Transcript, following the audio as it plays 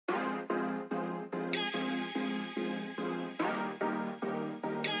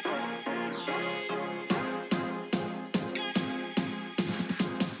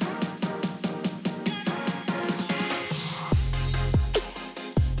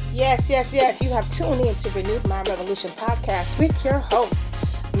Yes. You have tuned in to Renewed Mind Revolution podcast with your host,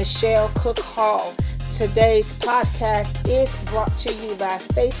 Michelle Cook Hall. Today's podcast is brought to you by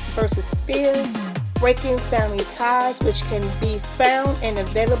Faith versus Fear, Breaking Family Ties, which can be found and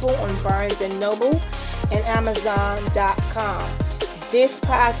available on Barnes & Noble and Amazon.com. This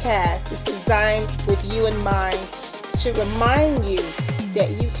podcast is designed with you in mind to remind you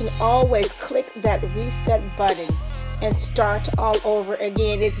that you can always click that reset button and start all over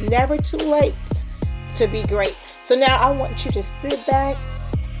again. It's never too late to be great. So now I want you to sit back.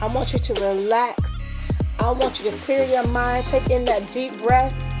 I want you to relax. I want you to clear your mind. Take in that deep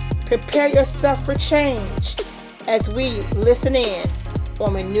breath. Prepare yourself for change as we listen in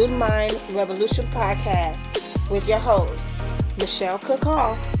on Renewed Mind Revolution podcast with your host, Michelle Cook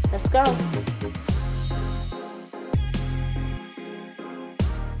Hall. Let's go.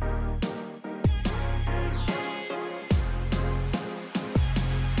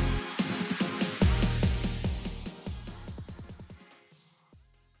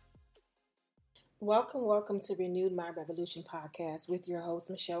 Welcome to Renewed Mind Revolution podcast with your host,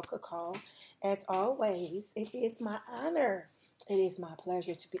 Michelle Cook Hall. As always, it is my honor. It is my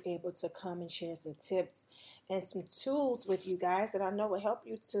pleasure to be able to come and share some tips and some tools with you guys that I know will help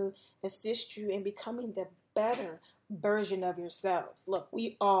you to assist you in becoming the better version of yourselves. Look,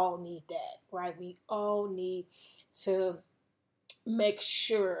 we all need that, right? We all need to make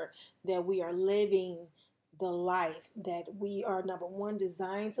sure that we are living the life that we are, number one,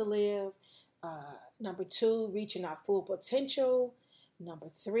 designed to live. Number two, reaching our full potential. Number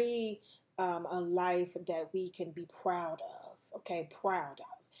three, a life that we can be proud of. Okay, proud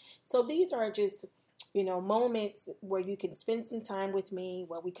of. So these are just, moments where you can spend some time with me,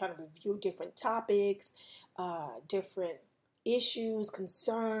 where we kind of review different topics, different issues,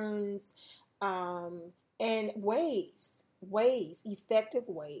 concerns, and effective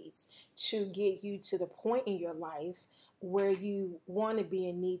ways to get you to the point in your life where you want to be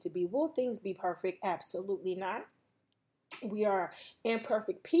and need to be. Will things be perfect? Absolutely not. We are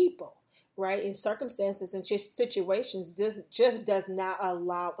imperfect people, right? In circumstances and just situations just does not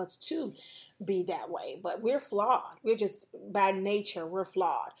allow us to be that way. But we're flawed. We're just, by nature, we're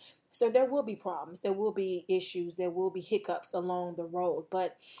flawed. So there will be problems. There will be issues. There will be hiccups along the road.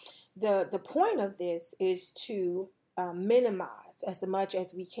 But the point of this is to minimize as much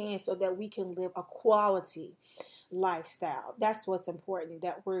as we can so that we can live a quality lifestyle. That's what's important,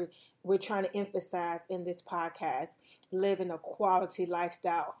 that we're trying to emphasize in this podcast, living a quality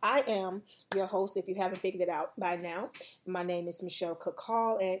lifestyle. I am your host, if you haven't figured it out by now. My name is Michelle Cook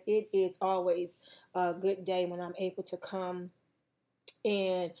Hall, and it is always a good day when I'm able to come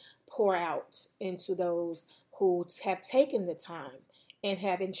and pour out into those who have taken the time and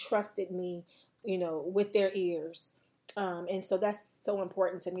have entrusted me, with their ears. And so that's so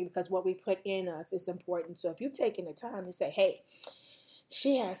important to me because what we put in us is important. So if you've taken the time to say, hey,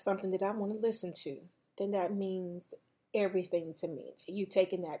 she has something that I want to listen to, then that means everything to me. You've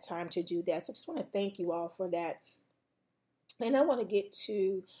taken that time to do that. So I just want to thank you all for that. And I want to get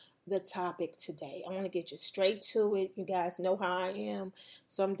to the topic today. I want to get you straight to it. You guys know how I am.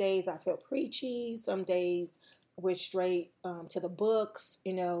 Some days I feel preachy. Some days we're straight to the books,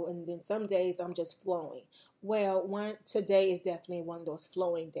 and then some days I'm just flowing. Well, today is definitely one of those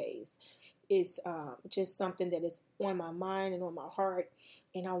flowing days. It's just something that is on my mind and on my heart,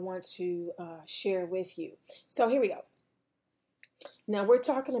 and I want to share with you. So here we go. Now we're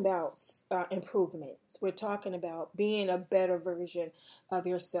talking about improvements. We're talking about being a better version of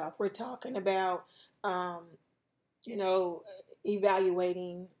yourself. We're talking about,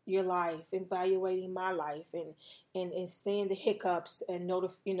 evaluating your life, evaluating my life, and seeing the hiccups and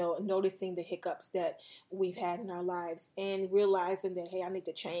noticing the hiccups that we've had in our lives, and realizing that, hey, I need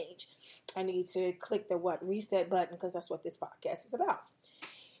to change. I need to click the reset button, because that's what this podcast is about.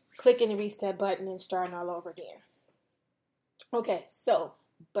 Clicking the reset button and starting all over again. Okay, so,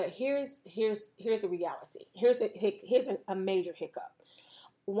 but here's the reality. Here's a major hiccup.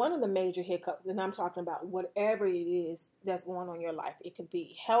 One of the major hiccups, and I'm talking about whatever it is that's going on in your life. It could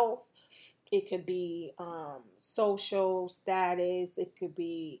be health, it could be social status, it could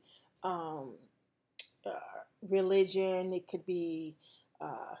be religion, it could be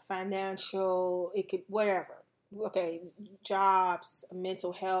financial, it could whatever. Okay, jobs,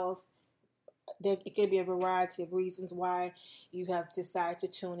 mental health. It could be a variety of reasons why you have decided to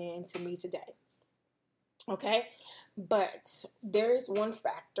tune in to me today. Okay, but there is one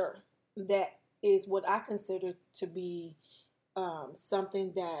factor that is what I consider to be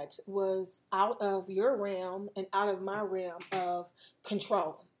something that was out of your realm and out of my realm of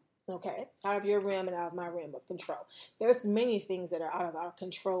control. Okay, out of your realm and out of my realm of control. There's many things that are out of our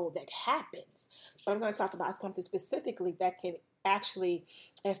control that happens, but I'm going to talk about something specifically that can actually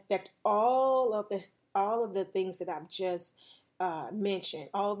affect all of the things that I've just mentioned,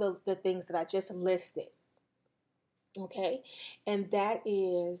 all the things that I just listed. Okay, and that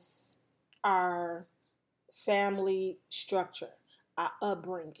is our family structure, our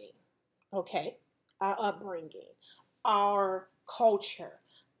upbringing. Okay, our upbringing, our culture,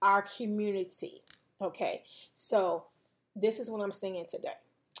 our community. Okay, so this is what I'm saying today.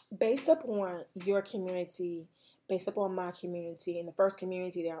 Based upon your community, based upon my community, and the first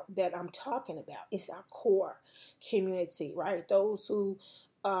community that I'm talking about is our core community, right? Those who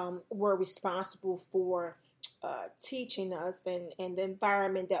were responsible for teaching us and the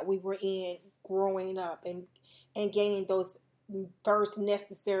environment that we were in growing up and gaining those first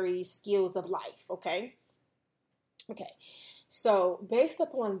necessary skills of life. Okay, so based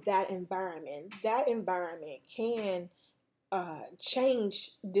upon that environment can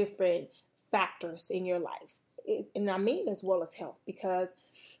change different factors in your life, and I mean as well as health, because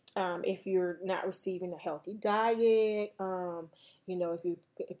if you're not receiving a healthy diet, if you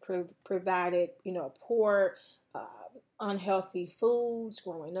provided, poor, uh, unhealthy foods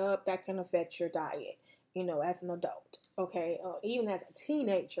growing up, that can affect your diet, as an adult, okay, even as a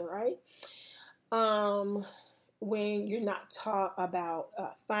teenager, right? Um, when you're not taught about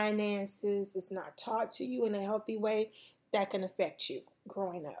finances, it's not taught to you in a healthy way, that can affect you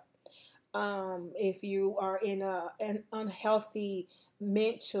growing up. If you are in an unhealthy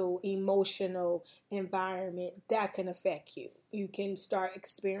mental, emotional environment, that can affect you. You can start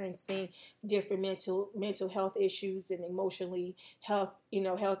experiencing different mental health issues and emotionally health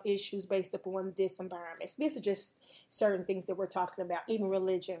issues based upon this environment. So these are just certain things that we're talking about. Even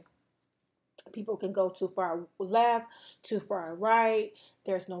religion, people can go too far left, too far right.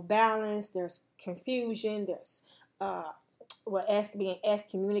 There's no balance. There's confusion. There's being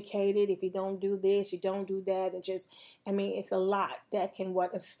excommunicated. If you don't do this, you don't do that, and just, it's a lot that can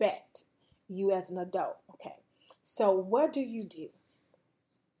affect you as an adult. Okay, so what do you do?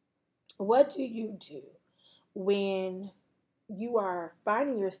 What do you do when you are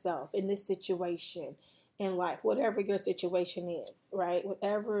finding yourself in this situation in life, whatever your situation is, right?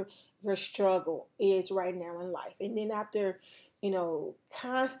 Whatever your struggle is right now in life. And then after,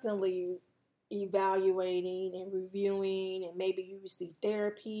 constantly evaluating and reviewing, and maybe you receive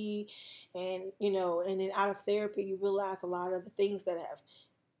therapy, and then out of therapy you realize a lot of the things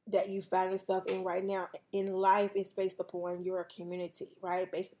that you find yourself in right now in life is based upon your community,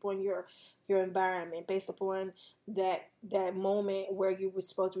 right? Based upon your environment, based upon that moment where you were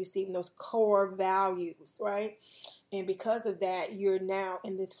supposed to receive those core values, right? And because of that, you're now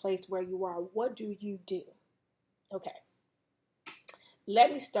in this place where you are. What do you do? Okay.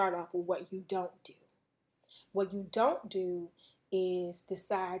 Let me start off with what you don't do. What you don't do is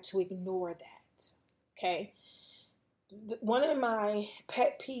decide to ignore that. Okay? One of my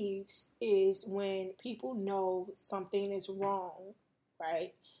pet peeves is when people know something is wrong,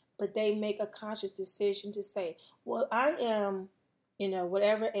 right? But they make a conscious decision to say, well, I am,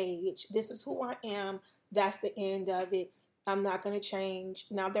 whatever age, this is who I am, that's the end of it. I'm not going to change.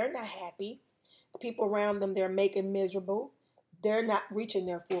 Now, they're not happy. The people around them, they're making miserable. They're not reaching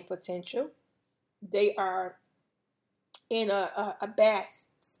their full potential. They are in a bad,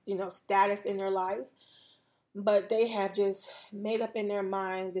 status in their life, but they have just made up in their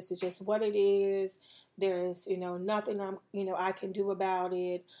mind, this is just what it is. There is, nothing I can do about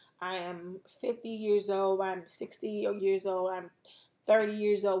it. I am 50 years old, I'm 60 years old, I'm 30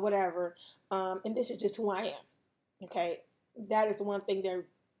 years old, whatever. And this is just who I am. Okay. That is one thing that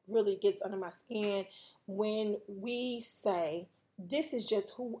really gets under my skin when we say, this is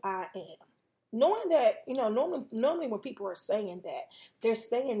just who I am. Knowing that, normally when people are saying that, they're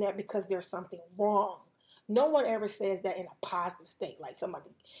saying that because there's something wrong. No one ever says that in a positive state. Like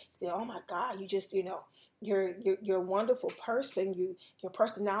somebody say, "Oh my God, you just, you're a wonderful person. Your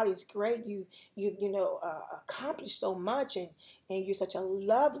personality is great. You've accomplished so much, and you're such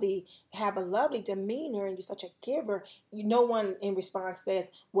have a lovely demeanor, and you're such a giver." No one in response says,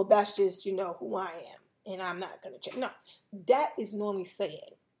 "Well, that's just who I am, and I'm not gonna change." No, that is normally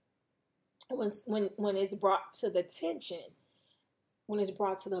said when it's brought to the attention, when it's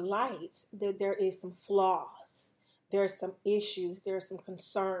brought to the light, that there is some flaws, there are some issues, there are some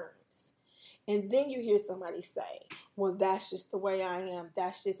concerns. And then you hear somebody say, well, that's just the way I am.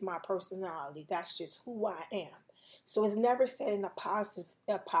 That's just my personality. That's just who I am. So it's never said in a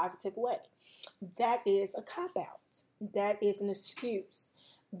positive way. That is a cop-out. That is an excuse.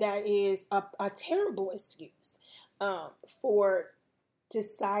 That is a terrible excuse for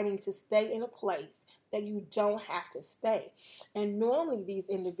deciding to stay in a place that you don't have to stay. And normally these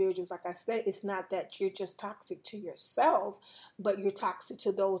individuals, like I said, it's not that you're just toxic to yourself, but you're toxic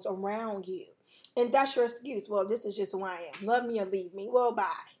to those around you. And that's your excuse. Well, this is just who I am. Love me or leave me. Well,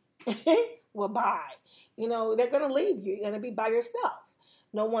 bye. Well, bye. They're going to leave you. You're going to be by yourself.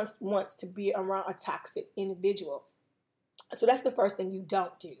 No one wants to be around a toxic individual. So that's the first thing you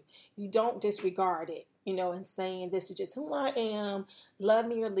don't do. You don't disregard it, and saying this is just who I am, love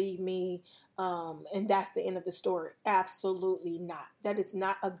me or leave me, and that's the end of the story. Absolutely not. That is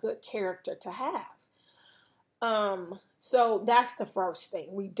not a good character to have. So that's the first thing.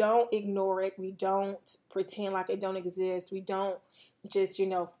 We don't ignore it. We don't pretend like it don't exist. We don't just,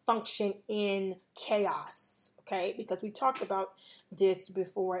 function in chaos. Okay. Because we talked about this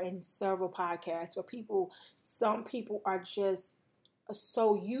before in several podcasts where some people are just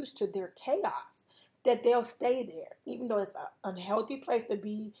so used to their chaos that they'll stay there, even though it's an unhealthy place to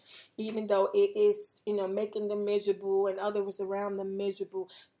be, even though it is, making them miserable and others around them miserable.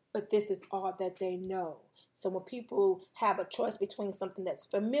 But this is all that they know. So when people have a choice between something that's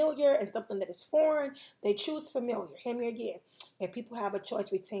familiar and something that is foreign, they choose familiar. Hear me again. If people have a choice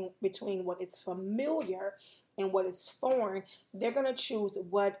between what is familiar and what is foreign, they're going to choose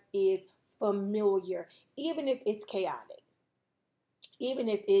what is familiar, even if it's chaotic, even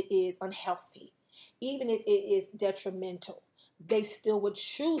if it is unhealthy, even if it is detrimental. They still would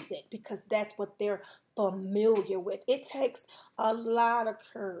choose it because that's what they're familiar with. It takes a lot of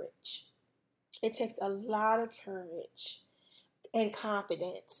courage. It takes a lot of courage and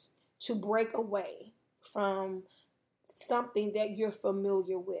confidence to break away from something that you're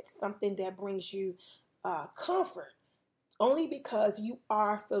familiar with, something that brings you comfort, only because you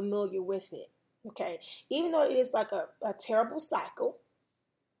are familiar with it. Okay, even though it is like a terrible cycle.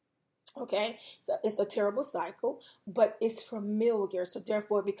 Okay, so it's a terrible cycle, but it's familiar, so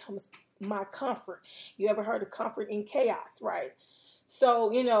therefore it becomes my comfort. You ever heard of comfort in chaos, right?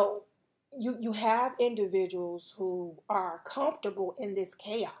 So you have individuals who are comfortable in this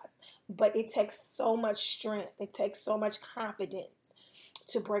chaos, but it takes so much strength, it takes so much confidence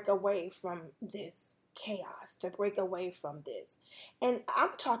to break away from this chaos, to break away from this. And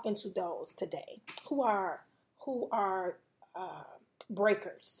I'm talking to those today who are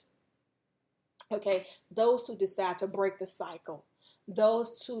breakers. Okay, those who decide to break the cycle,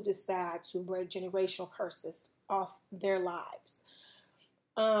 those who decide to break generational curses off their lives.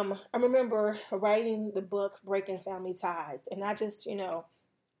 I remember writing the book Breaking Family Ties, and I just,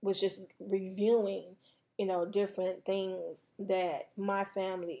 was just reviewing, different things that my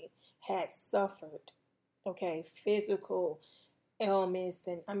family had suffered. Okay, physical ailments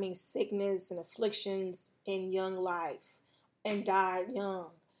and sickness and afflictions in young life, and died young,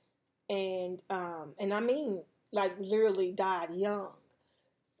 and I mean like literally died young,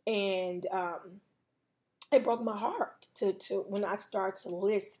 and it broke my heart to when I start to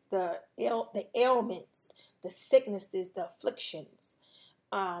list the ailments, the sicknesses, the afflictions,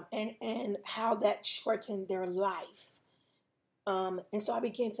 and how that shortened their life. And so I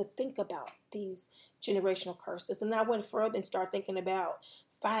began to think about these generational curses, and I went further and started thinking about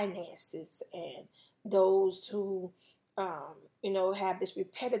finances and those who, have this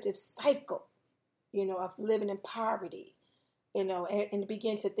repetitive cycle, of living in poverty, and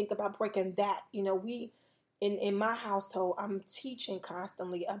begin to think about breaking that. In my household, I'm teaching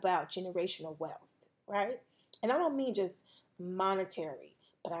constantly about generational wealth, right? And I don't mean just monetary,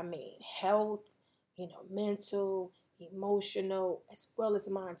 but I mean health, mental, emotional, as well as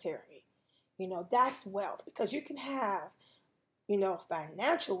monetary. That's wealth, because you can have,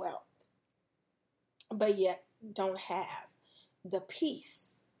 financial wealth, but yet don't have the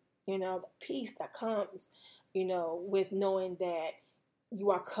peace, the peace that comes, with knowing that you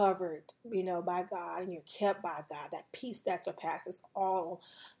are covered, by God, and you're kept by God. That peace that surpasses all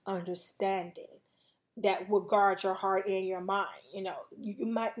understanding, that will guard your heart and your mind. You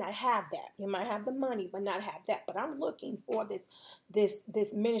might not have that. You might have the money, but not have that. But I'm looking for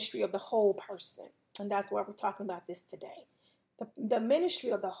this ministry of the whole person, and that's why we're talking about this today. The ministry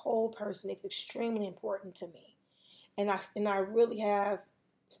of the whole person is extremely important to me, and I really have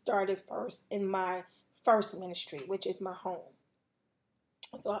started first in my first ministry, which is my home.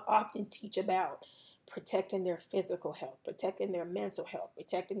 So I often teach about protecting their physical health, protecting their mental health,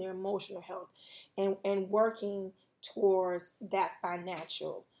 protecting their emotional health, and working towards that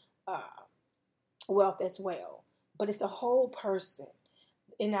financial wealth as well. But it's a whole person.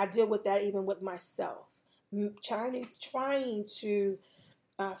 And I deal with that even with myself. Trying to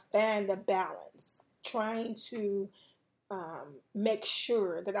find the balance, trying to make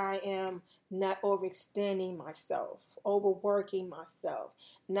sure that I am not overextending myself, overworking myself,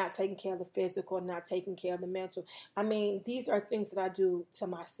 not taking care of the physical, not taking care of the mental. I mean, these are things that I do to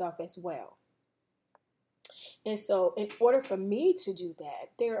myself as well. And so, in order for me to do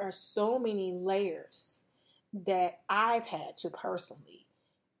that, there are so many layers that I've had to personally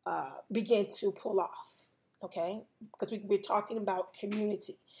begin to pull off. Okay, because we're talking about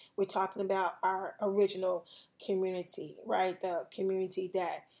community. We're talking about our original community, right? The community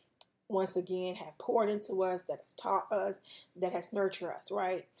that once again have poured into us, that has taught us, that has nurtured us,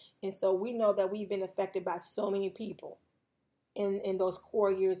 right? And so we know that we've been affected by so many people in those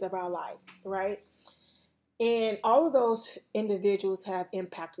core years of our life, right? And all of those individuals have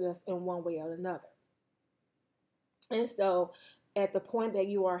impacted us in one way or another. And so at the point that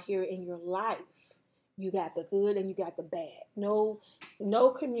you are here in your life, you got the good and you got the bad. No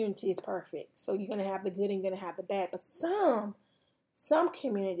community is perfect. So you're gonna have the good and you're gonna have the bad. But some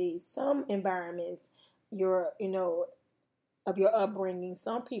communities, some environments, of your upbringing,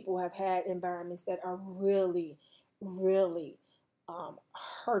 some people have had environments that are really, really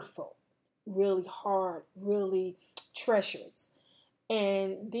hurtful, really hard, really treacherous.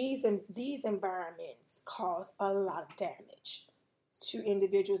 And these environments cause a lot of damage to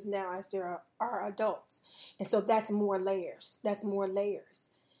individuals now as there are adults. And so that's more layers. That's more layers.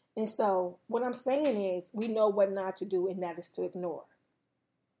 And so what I'm saying is we know what not to do, and that is to ignore.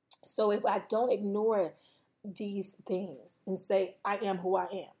 So if I don't ignore these things and say, I am who I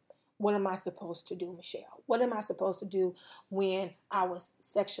am, what am I supposed to do, Michelle? What am I supposed to do when I was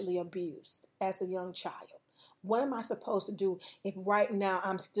sexually abused as a young child? What am I supposed to do if right now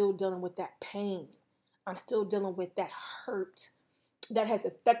I'm still dealing with that pain? I'm still dealing with that hurt that has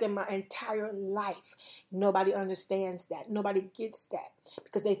affected my entire life. Nobody understands that. Nobody gets that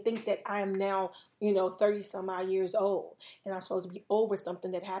because they think that I am now, 30 some odd years old and I'm supposed to be over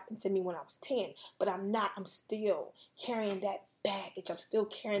something that happened to me when I was 10. But I'm not. I'm still carrying that baggage. I'm still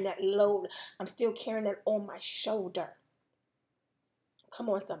carrying that load. I'm still carrying that on my shoulder. Come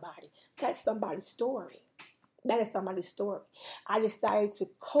on, somebody. That's somebody's story. That is somebody's story. I decided to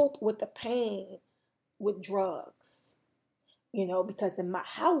cope with the pain with drugs. Because in my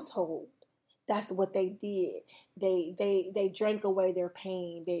household, that's what they did. They drank away their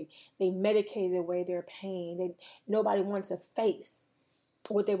pain. They medicated away their pain. Nobody wanted to face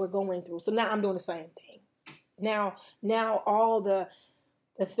what they were going through. So now I'm doing the same thing. Now all the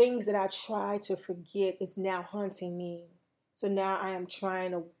things that I tried to forget is now haunting me. So now I am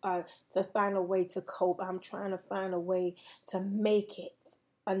trying to find a way to cope. I'm trying to find a way to make it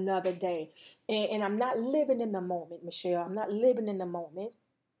another day. And I'm not living in the moment, Michelle. I'm not living in the moment.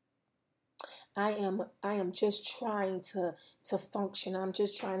 I am just trying to function. I'm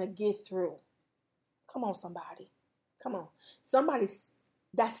just trying to get through. Come on, somebody. Come on.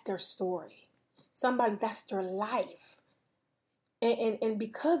 That's their story. Somebody, that's their life. And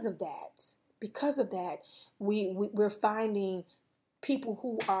because of that, we're finding people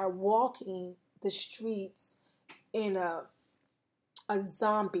who are walking the streets in a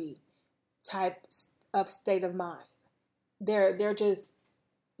zombie type of state of mind. They're just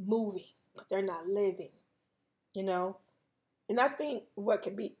moving, but they're not living, And I think what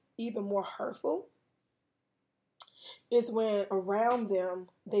could be even more hurtful is when around them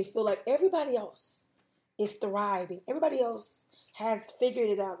they feel like everybody else is thriving. Everybody else has figured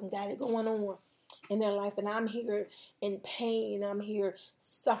it out and got it going on in their life. And I'm here in pain. I'm here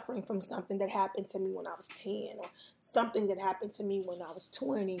suffering from something that happened to me when I was 10 or something that happened to me when I was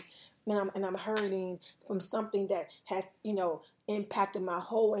 20. And I'm hurting from something that has, impacted my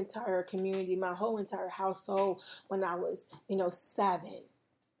whole entire community, my whole entire household when I was, 7.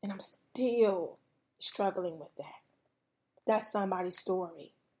 And I'm still struggling with that. That's somebody's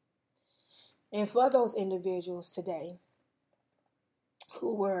story. And for those individuals today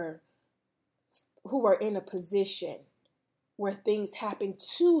who were in a position where things happen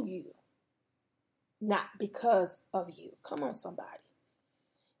to you, not because of you. Come on, somebody.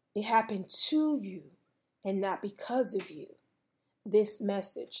 It happened to you and not because of you. This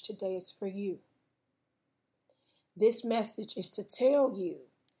message today is for you. This message is to tell you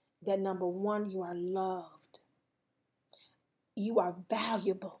that number one, you are loved. You are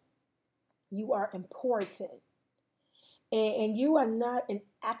valuable. You are important. And you are not an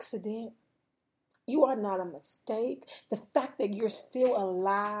accident. You are not a mistake. The fact that you're still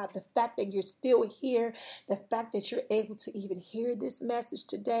alive, the fact that you're still here, the fact that you're able to even hear this message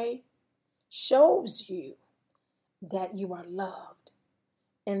today shows you that you are loved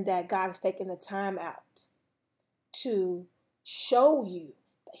and that God has taken the time out to show you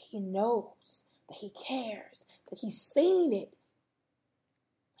that He knows that he cares, that he's seen it.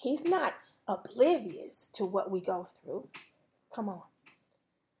 He's not oblivious to what we go through. Come on.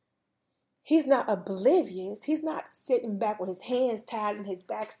 He's not oblivious. He's not sitting back with his hands tied in his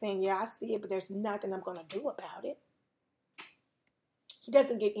back saying, yeah, I see it, but there's nothing I'm going to do about it. He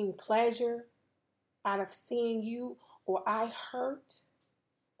doesn't get any pleasure out of seeing you or I hurt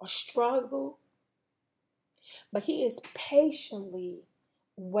or struggle. But he is patiently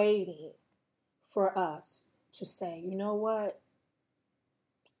waiting for us to say, you know what?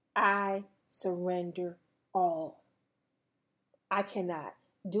 I surrender all. I cannot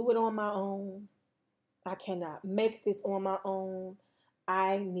do it on my own. I cannot make this on my own.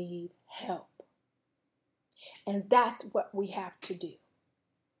 I need help. And that's what we have to do.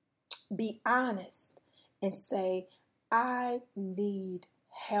 Be honest and say, I need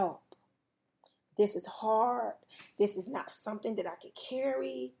help. This is hard. This is not something that I can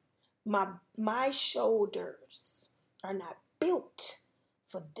carry. My shoulders are not built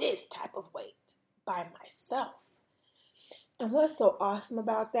for this type of weight by myself. And what's so awesome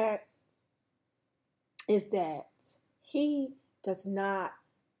about that is that he does not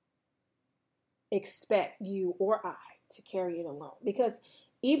expect you or I to carry it alone. Because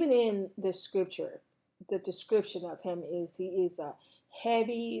even in the scripture, the description of him is he is a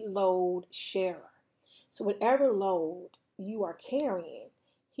heavy load sharer. So whatever load you are carrying,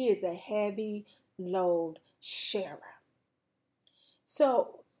 he is a heavy load sharer.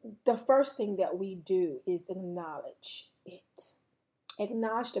 So the first thing that we do is acknowledge it.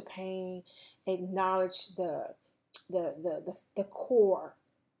 Acknowledge the pain, acknowledge the core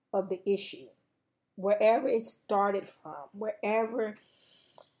of the issue. Wherever it started from, wherever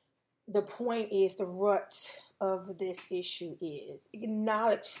the point is, the root of this issue is.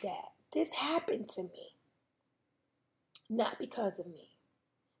 Acknowledge that this happened to me, not because of me.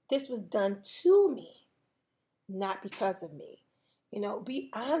 This was done to me, not because of me. Be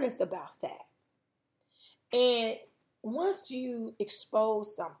honest about that. And once you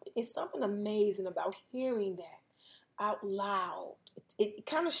expose something, it's something amazing about hearing that out loud. It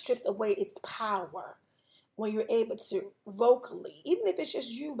kind of strips away its power when you're able to vocally, even if it's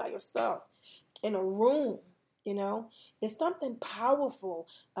just you by yourself in a room, it's something powerful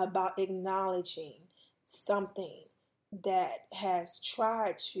about acknowledging something that has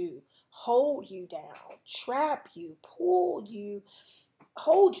tried to hold you down, trap you, pull you,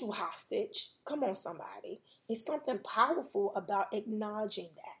 hold you hostage. Come on, somebody. It's something powerful about acknowledging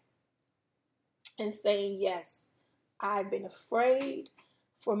that and saying, yes, I've been afraid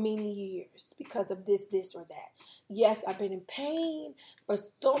for many years because of this, this, or that. Yes, I've been in pain for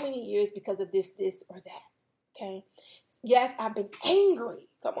so many years because of this, this, or that. Okay? Yes, I've been angry.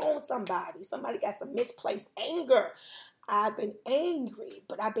 Come on, somebody. Somebody got some misplaced anger. I've been angry,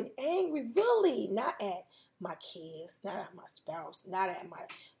 but I've been angry really not at my kids, not at my spouse, not at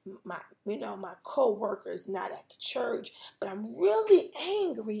my co-workers, not at the church, but I'm really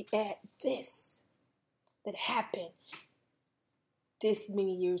angry at this that happened this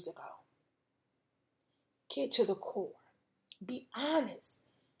many years ago. Get to the core. Be honest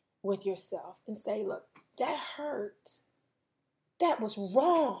with yourself and say, look, that hurt. That was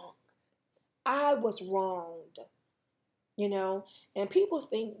wrong. I was wronged. And people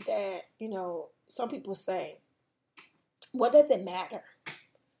think that, some people say, what does it matter?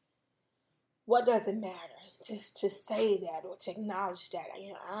 What does it matter to say that or to acknowledge that?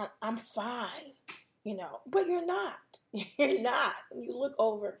 I'm fine, but you're not. You're not. When you look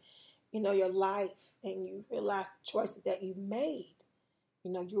over, your life and you realize the choices that you've made,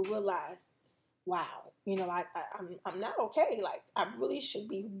 you realize, wow, I'm not okay. Like, I really should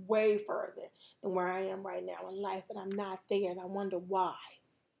be way further than where I am right now in life, but I'm not there, and I wonder why.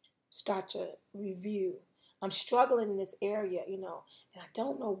 Start to review. I'm struggling in this area, and I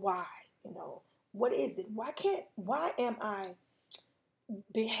don't know why. What is it? Why am I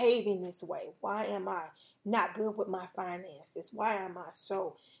behaving this way? Why am I not good with my finances? Why am I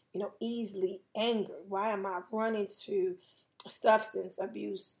so, easily angered? Why am I running to substance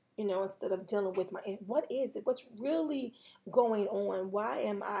abuse, instead of dealing with what is it? What's really going on? Why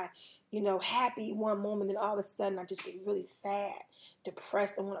am I, happy one moment and all of a sudden I just get really sad,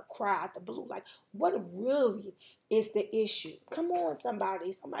 depressed, and want to cry out the blue? Like, what really is the issue? Come on,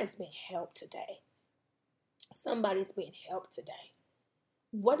 somebody. Somebody's being helped today. Somebody's being helped today.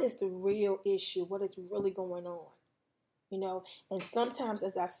 What is the real issue? What is really going on? And sometimes,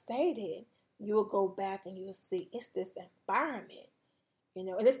 as I stated, you'll go back and you'll see it's this environment, and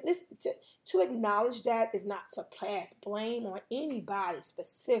it's this to acknowledge that is not to pass blame on anybody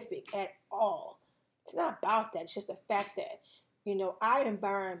specific at all. It's not about that. It's just the fact that, our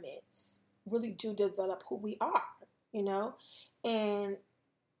environments really do develop who we are, you know. And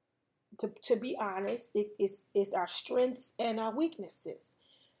to be honest, it's our strengths and our weaknesses.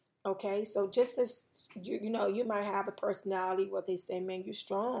 Okay, so just as you might have a personality where they say, man, you're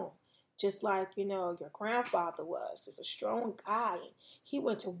strong. Just like, your grandfather was. He's a strong guy. And he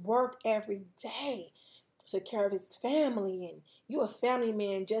went to work every day to take care of his family. And you're a family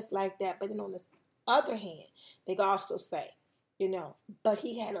man just like that. But then on the other hand, they can also say, but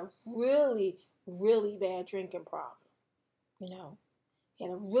he had a really, really bad drinking problem. He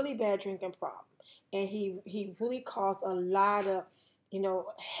had a really bad drinking problem. And he really caused a lot of,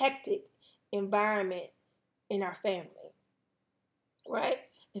 hectic environment in our family. Right?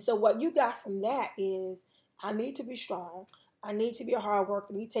 And so what you got from that is, I need to be strong. I need to be a hard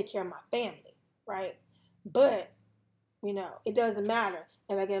worker. I need to take care of my family. Right? But, it doesn't matter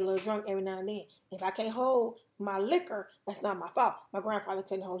if I get a little drunk every now and then. If I can't hold my liquor, that's not my fault. My grandfather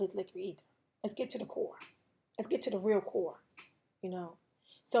couldn't hold his liquor either. Let's get to the core. Let's get to the real core.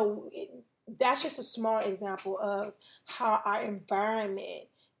 So that's just a small example of how our environment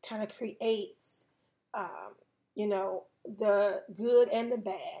kind of creates, the good and the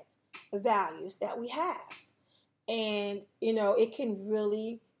bad values that we have. And, it can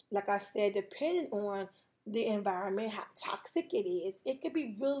really, like I said, depending on the environment, how toxic it is, it could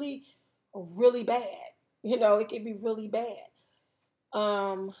be really, really bad. It could be really bad.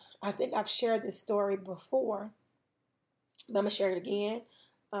 I think I've shared this story before, but I'm going to share it again.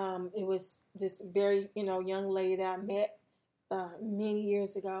 It was this very, young lady that I met many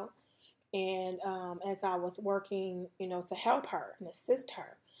years ago. And as I was working, to help her and assist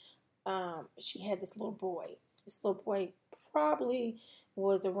her, she had this little boy. This little boy probably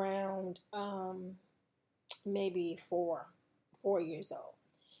was around maybe 4 years old.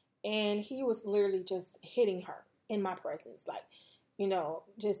 And he was literally just hitting her in my presence, like,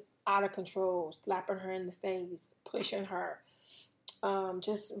 just out of control, slapping her in the face, pushing her.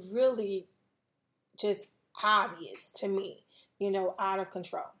 Just really just obvious to me, out of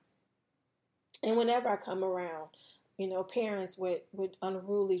control. And whenever I come around, parents with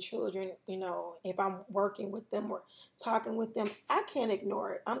unruly children, if I'm working with them or talking with them, I can't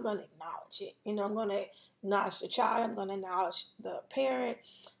ignore it. I'm going to acknowledge it. I'm going to acknowledge the child. I'm going to acknowledge the parent,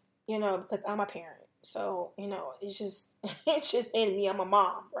 because I'm a parent. So, it's just in me. I'm a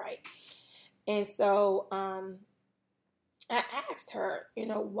mom, right? And so, I asked her,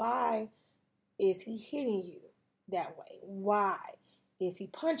 why is he hitting you that way? Why is he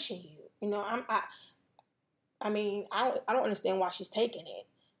punching you? I don't understand why she's taking it,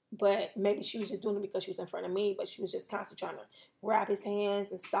 but maybe she was just doing it because she was in front of me, but she was just constantly trying to grab his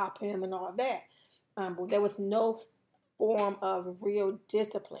hands and stop him and all that. But there was no form of real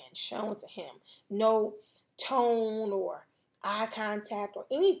discipline shown to him. No tone or eye contact or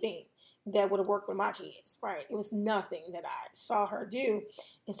anything that would have worked with my kids, right? It was nothing that I saw her do.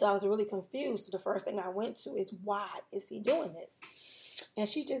 And so I was really confused. So the first thing I went to is, why is he doing this? And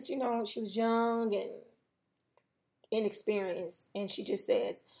she just, she was young and inexperienced. And she just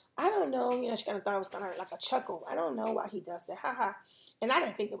says, I don't know. She kind of thought it was kind of like a chuckle. I don't know why he does that. Ha ha. And I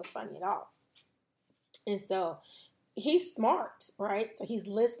didn't think it was funny at all. And so he's smart, right? So he's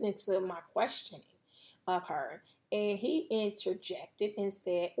listening to my questioning of her. And he interjected and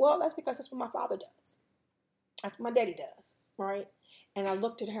said, well, that's because that's what my father does. That's what my daddy does, right? And I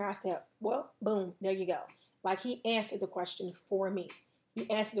looked at her and I said, well, boom, there you go. Like, he answered the question for me.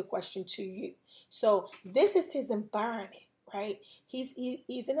 He answered the question to you. So this is his environment, right? He's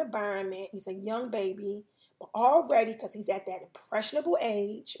an environment. He's a young baby, but already, because he's at that impressionable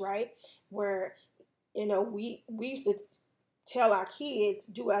age, right? Where, we used to tell our kids,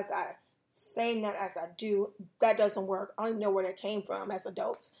 do as I say, not as I do. That doesn't work. I don't even know where that came from as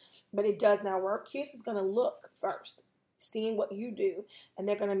adults, but it does not work. Kids is going to look first, seeing what you do, and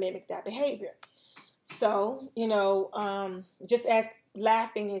they're going to mimic that behavior. So, just as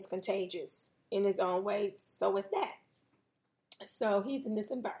laughing is contagious in his own way, so is that. So he's in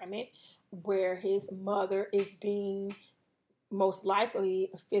this environment where his mother is being most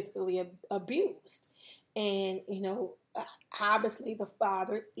likely physically abused. And, obviously the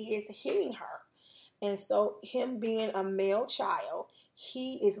father is hitting her. And so him being a male child,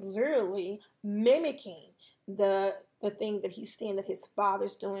 he is literally mimicking the thing that he's seeing that his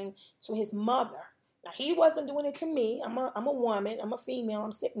father's doing to his mother. Now, he wasn't doing it to me. I'm a woman. I'm a female.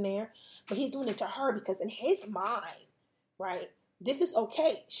 I'm sitting there. But he's doing it to her because in his mind, right, this is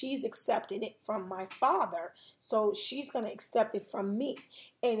okay. She's accepting it from my father, so she's going to accept it from me.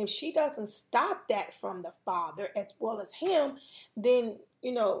 And if she doesn't stop that from the father as well as him, then,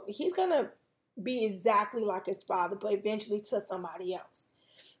 he's going to be exactly like his father, but eventually to somebody else.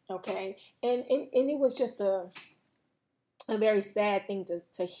 Okay. And it was just a very sad thing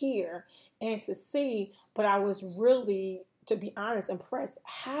to hear and to see. But I was really, to be honest, impressed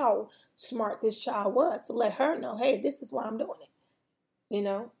how smart this child was to let her know, hey, this is why I'm doing it.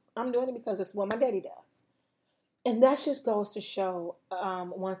 I'm doing it because it's what my daddy does. And that just goes to show,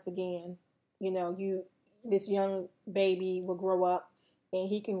 once again, you this young baby will grow up, and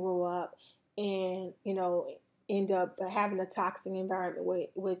he can grow up and end up having a toxic environment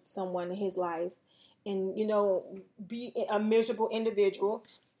with someone in his life, and be a miserable individual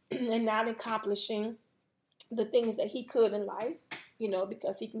and not accomplishing the things that he could in life,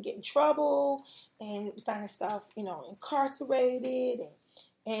 because he can get in trouble and find himself, incarcerated,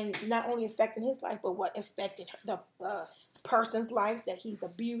 and not only affecting his life, but what affected the person's life that he's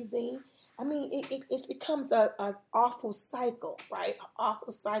abusing. I mean, it becomes an awful cycle, right? An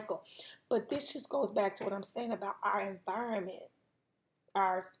awful cycle. But this just goes back to what I'm saying about our environment,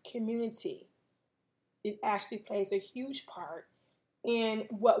 our community. It actually plays a huge part in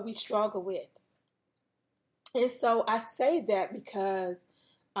what we struggle with. And so I say that because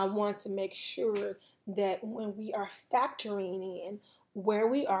I want to make sure that when we are factoring in where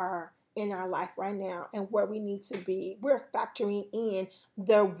we are in our life right now and where we need to be, we're factoring in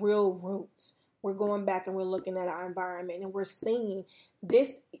the real roots. We're going back and we're looking at our environment, and we're seeing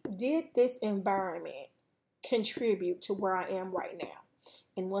did this environment contribute to where I am right now?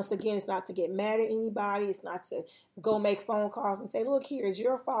 And once again, it's not to get mad at anybody. It's not to go make phone calls and say, look, here, it's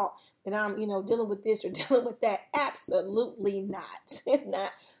your fault that I'm, dealing with this or dealing with that. Absolutely not. It's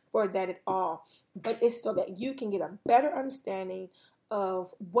not for that at all. But it's so that you can get a better understanding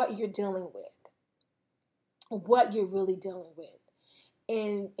of what you're dealing with, what you're really dealing with.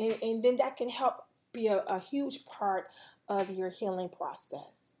 And then that can help be a huge part of your healing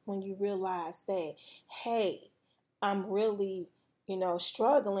process when you realize that, hey, I'm really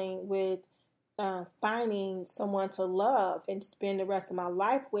struggling with finding someone to love and spend the rest of my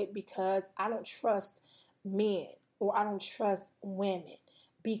life with, because I don't trust men or I don't trust women,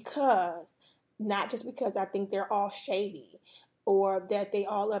 because not just because I think they're all shady or that they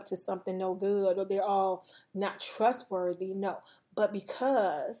all up to something no good or they're all not trustworthy. No, but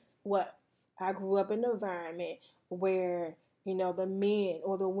because I grew up in an environment where the men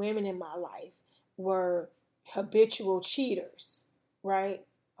or the women in my life were habitual cheaters, right?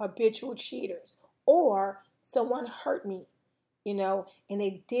 Habitual cheaters. Or someone hurt me, and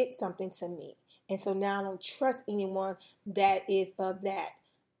they did something to me. And so now I don't trust anyone that is of that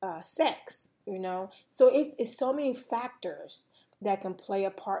sex, So it's so many factors that can play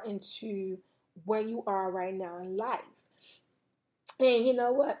a part into where you are right now in life. And you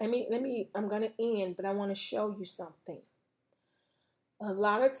know what? I'm going to end, but I want to show you something. A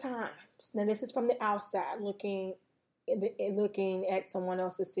lot of times, now this is from the outside looking at someone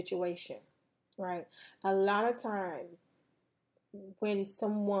else's situation, right? A lot of times when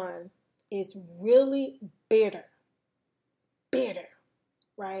someone is really bitter,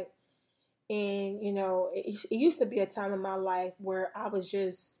 right? And, it used to be a time in my life where I was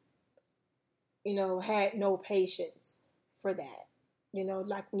just, had no patience for that.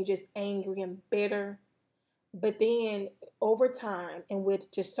 Like when you're just angry and bitter. But then over time and with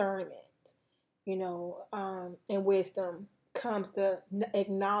discernment, and wisdom comes the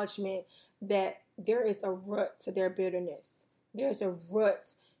acknowledgement that there is a root to their bitterness. There's a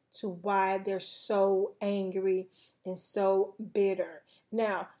root to why they're so angry and so bitter.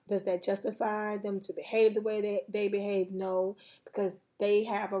 Now, does that justify them to behave the way they behave? No, because they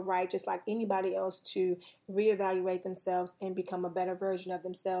have a right, just like anybody else, to reevaluate themselves and become a better version of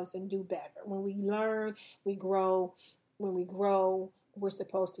themselves and do better. When we learn, we grow. When we grow, we're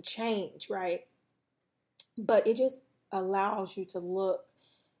supposed to change, right? But it just allows you to look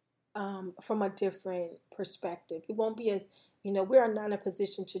from a different perspective. It won't be as, we are not in a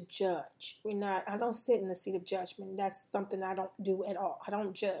position to judge. I don't sit in the seat of judgment. That's something I don't do at all. I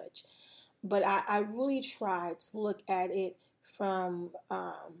don't judge. But I really try to look at it from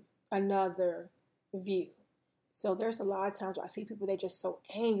another view. So there's a lot of times where I see people, they're just so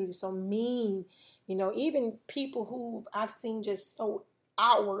angry, so mean. Even people who I've seen just so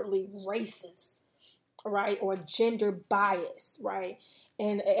outwardly racist, right? Or gender bias, right?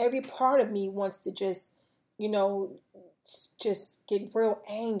 And every part of me wants to just get real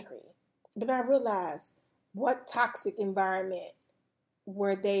angry. But I realize, what toxic environment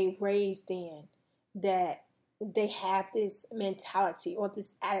were they raised in that they have this mentality or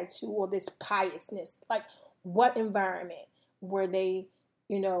this attitude or this piousness? Like, what environment were they,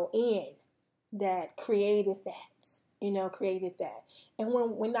 in that created that? Created that. And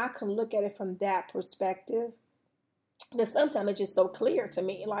when I can look at it from that perspective, But sometimes it's just so clear to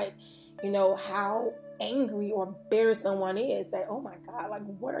me, like, how angry or bitter someone is that, oh my God, like,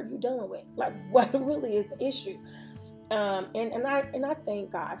 what are you dealing with? Like, what really is the issue? And I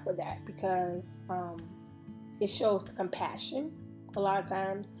thank God for that, because it shows compassion a lot of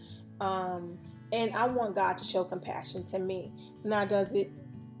times. And I want God to show compassion to me. Now, does it,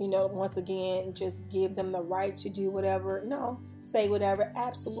 once again, just give them the right to do whatever? No. Say whatever?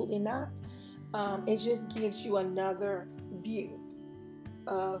 Absolutely not. It just gives you another view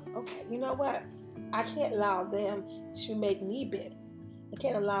of, okay, you know what? I can't allow them to make me bitter. I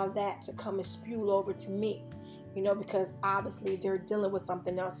can't allow that to come and spew over to me, because obviously they're dealing with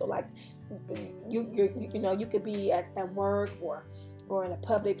something else. So like, you could be at work or in a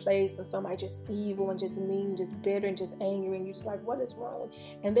public place, and somebody just evil and just mean, just bitter and just angry, and you're just like, what is wrong?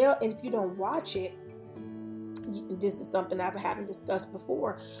 And if you don't watch it, this is something I haven't discussed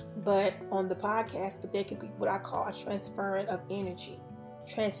before, but on the podcast, but there could be what I call a transference of energy.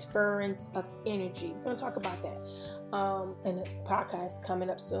 We're going to talk about that in the podcast coming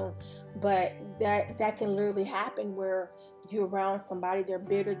up soon. But that can literally happen where you're around somebody, they're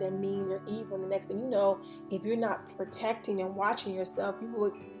bitter, they're mean, they're evil, and the next thing you know, if you're not protecting and watching yourself, you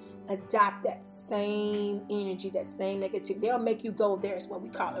will adopt that same energy, that same negativity. They'll make you go there, is what we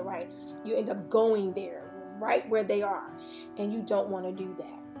call it, right? You end up going there, right where they are, and you don't want to do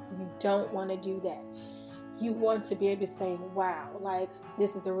that. You want to be able to say, wow, like,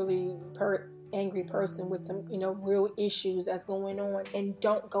 this is a really angry person with some, real issues that's going on, and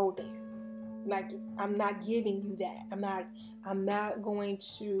don't go there. Like, I'm not giving you that. I'm not going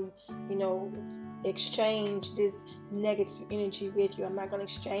to, exchange this negative energy with you. I'm not going to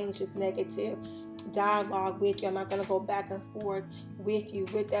exchange this negative dialogue with you. I'm not going to go back and forth with you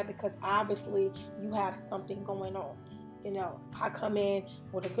with that, because obviously you have something going on. I come in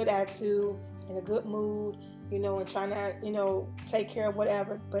with a good attitude, in a good mood, and trying to, take care of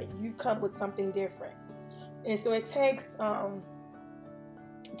whatever, but you come with something different. And so it takes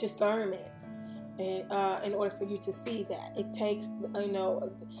discernment, and in order for you to see that. It takes,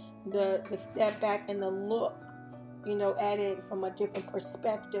 the step back and the look, at it from a different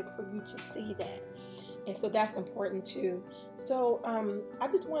perspective for you to see that. And so that's important too. So I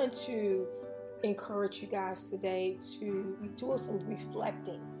just wanted to encourage you guys today to do some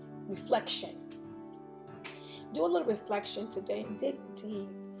reflection. Do a little reflection today, and dig deep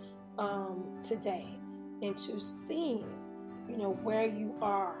today into seeing, where you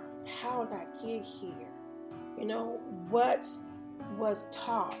are. How did I get here? What was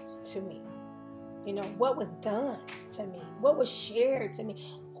taught to me? What was done to me? What was shared to me?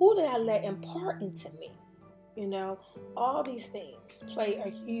 Who did I let impart into me? All these things play a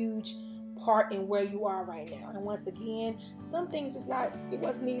huge part in where you are right now. And once again, some things it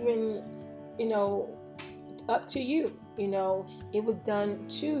wasn't even, up to you. It was done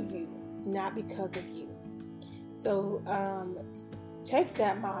to you, not because of you. So take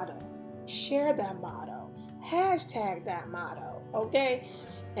that motto, share that motto, hashtag that motto, okay?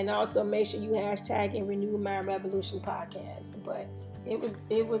 And also make sure you hashtag and Renew My Revolution podcast. But it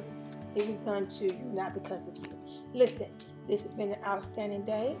was done to you, not because of you. Listen, this has been an outstanding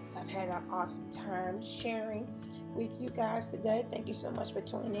day. I've had an awesome time sharing with you guys today. Thank you so much for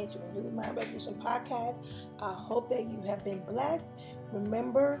tuning in to Renew My Revolution podcast. I hope that you have been blessed.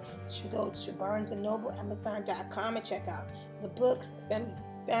 Remember to go to Barnes & Noble, Amazon.com, and check out the books,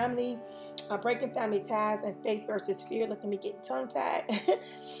 Breaking Family Ties, and Faith versus Fear. Look at me getting tongue-tied.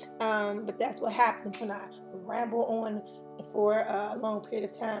 But that's what happens when I ramble on for a long period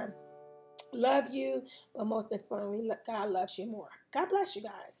of time. Love you, but most importantly, God loves you more. God bless you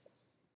guys.